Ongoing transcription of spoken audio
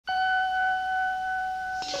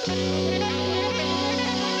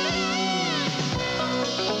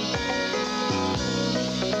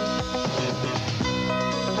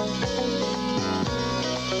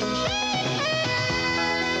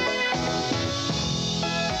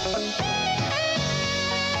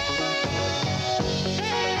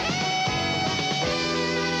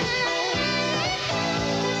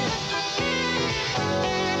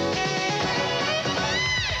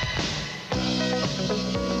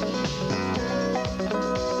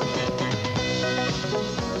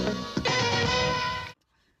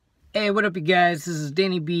Hey, what up you guys? This is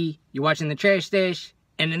Danny B. You're watching The Trash Stash,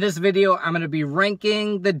 and in this video, I'm going to be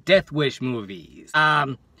ranking the Death Wish movies.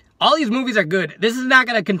 All these movies are good. This is not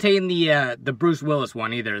going to contain the Bruce Willis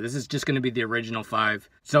one either. This is just going to be the original 5.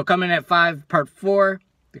 So coming at 5, part 4,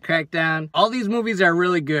 The Crackdown. All these movies are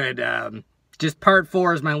really good. Just part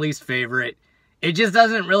 4 is my least favorite. It just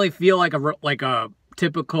doesn't really feel like a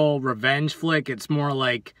typical revenge flick. It's more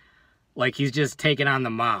like he's just taking on the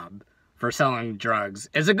mob for selling drugs.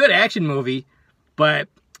 It's a good action movie, but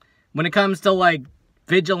when it comes to like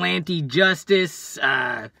vigilante justice,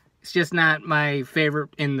 it's just not my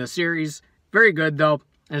favorite in the series. Very good though,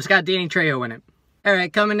 and it's got Danny Trejo in it. All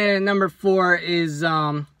right, coming in at number 4 is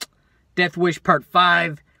Death Wish Part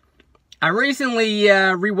 5. I recently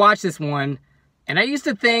rewatched this one, and I used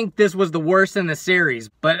to think this was the worst in the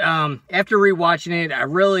series, but after rewatching it, I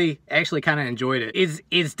really actually kind of enjoyed it.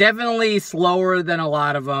 It's definitely slower than a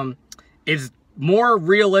lot of them. It's more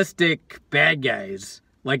realistic bad guys.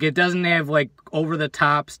 Like, it doesn't have, like,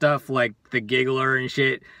 over-the-top stuff like The Giggler and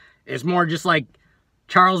shit. It's more just, like,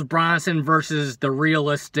 Charles Bronson versus the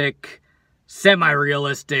realistic,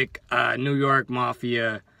 semi-realistic New York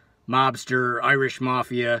mafia, mobster, Irish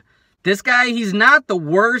mafia. This guy, he's not the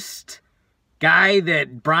worst guy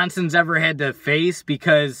that Bronson's ever had to face,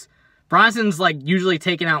 because Bronson's, like, usually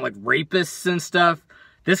taking out, like, rapists and stuff.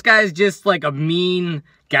 This guy's just, like, a mean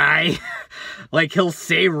guy. Like, he'll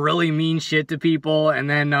say really mean shit to people, and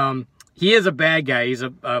then he is a bad guy. He's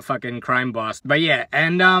a fucking crime boss. But yeah,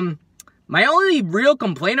 and my only real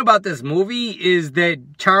complaint about this movie is that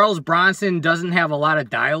Charles Bronson doesn't have a lot of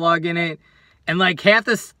dialogue in it, and like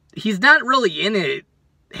he's not really in it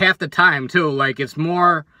half the time too. Like, it's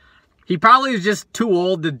more, he probably is just too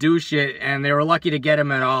old to do shit, and they were lucky to get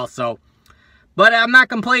him at all. So, but I'm not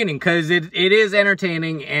complaining, because it is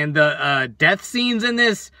entertaining, and the death scenes in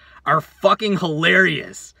this are fucking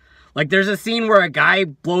hilarious. Like, there's a scene where a guy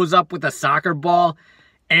blows up with a soccer ball,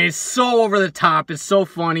 and it's so over the top. It's so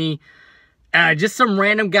funny. Just some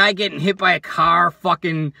random guy getting hit by a car,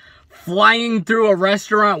 fucking flying through a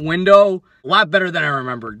restaurant window. A lot better than I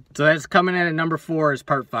remembered. So that's coming in at number 4 is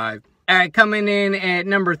part 5. All right, coming in at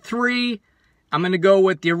number 3, I'm going to go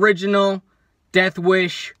with the original Death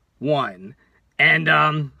Wish 1.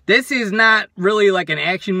 And this is not really like an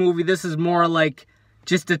action movie. This is more like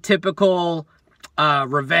just a typical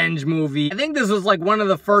revenge movie. I think this was like one of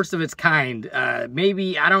the first of its kind.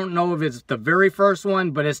 Maybe, I don't know if it's the very first one,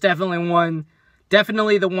 but it's definitely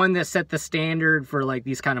the one that set the standard for like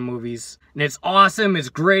these kind of movies. And it's awesome. It's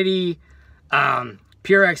gritty,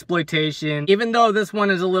 pure exploitation. Even though this one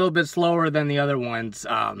is a little bit slower than the other ones,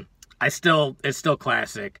 it's still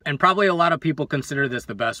classic. And probably a lot of people consider this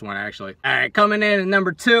the best one, actually. All right, coming in at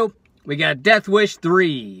number 2, we got Death Wish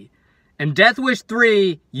 3. And Death Wish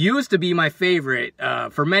 3 used to be my favorite.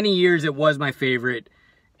 For many years, it was my favorite.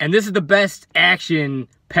 And this is the best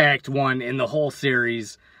action-packed one in the whole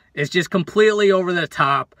series. It's just completely over the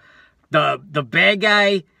top. The bad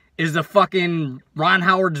guy is the fucking Ron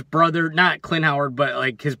Howard's brother. Not Clint Howard, but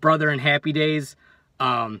like his brother in Happy Days.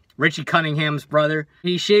 Richie Cunningham's brother.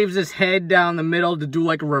 He shaves his head down the middle to do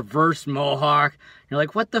like a reverse mohawk. You're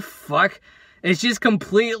like, what the fuck? It's just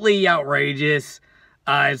completely outrageous.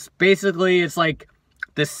 It's like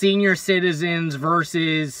the senior citizens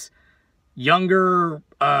versus younger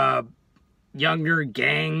gang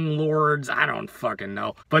lords. I don't fucking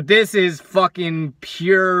know. But this is fucking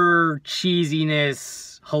pure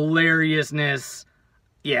cheesiness, hilariousness.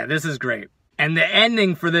 Yeah, this is great. And the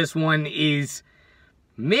ending for this one is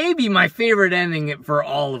maybe my favorite ending for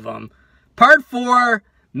all of them. Part 4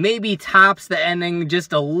 maybe tops the ending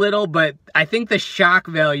just a little, but I think the shock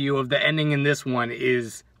value of the ending in this one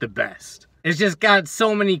is the best. It's just got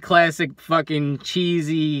so many classic fucking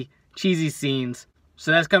cheesy scenes.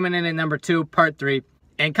 So that's coming in at number 2, part 3.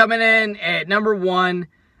 And coming in at number 1,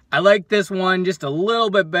 I like this one just a little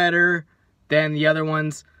bit better than the other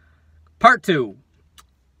ones. Part 2.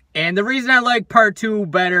 And the reason I like part 2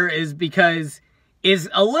 better is because it's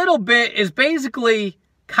basically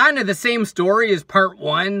kind of the same story as part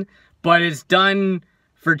 1, but it's done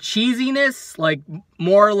for cheesiness, like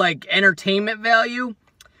more like entertainment value.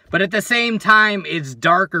 But at the same time, it's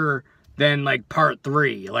darker than like part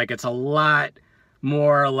 3. Like, it's a lot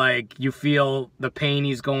more like you feel the pain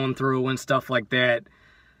he's going through and stuff like that.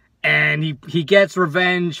 And he gets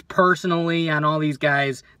revenge personally on all these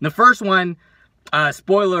guys. The first one,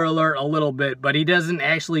 spoiler alert a little bit, but he doesn't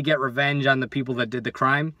actually get revenge on the people that did the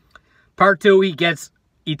crime. Part 2, he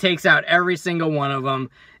takes out every single one of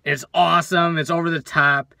them. It's awesome. It's over the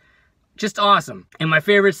top. Just awesome. And my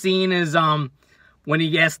favorite scene is when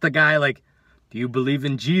he asks the guy, like, do you believe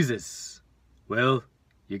in Jesus? Well,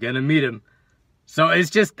 you're gonna meet him. So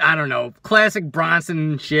it's just, I don't know, classic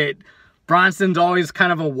Bronson shit. Bronson's always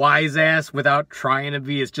kind of a wise ass without trying to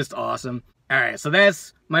be. It's just awesome. Alright, so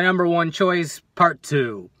that's my number 1 choice, part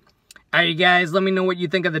 2. Alright, you guys, let me know what you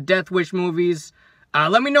think of the Death Wish movies.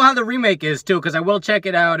 Let me know how the remake is, too, because I will check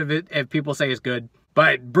it out if people say it's good.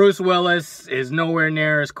 But Bruce Willis is nowhere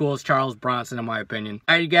near as cool as Charles Bronson, in my opinion.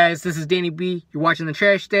 Alright, you guys, this is Danny B. You're watching The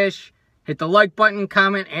Trash Stash. Hit the like button,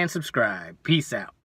 comment, and subscribe. Peace out.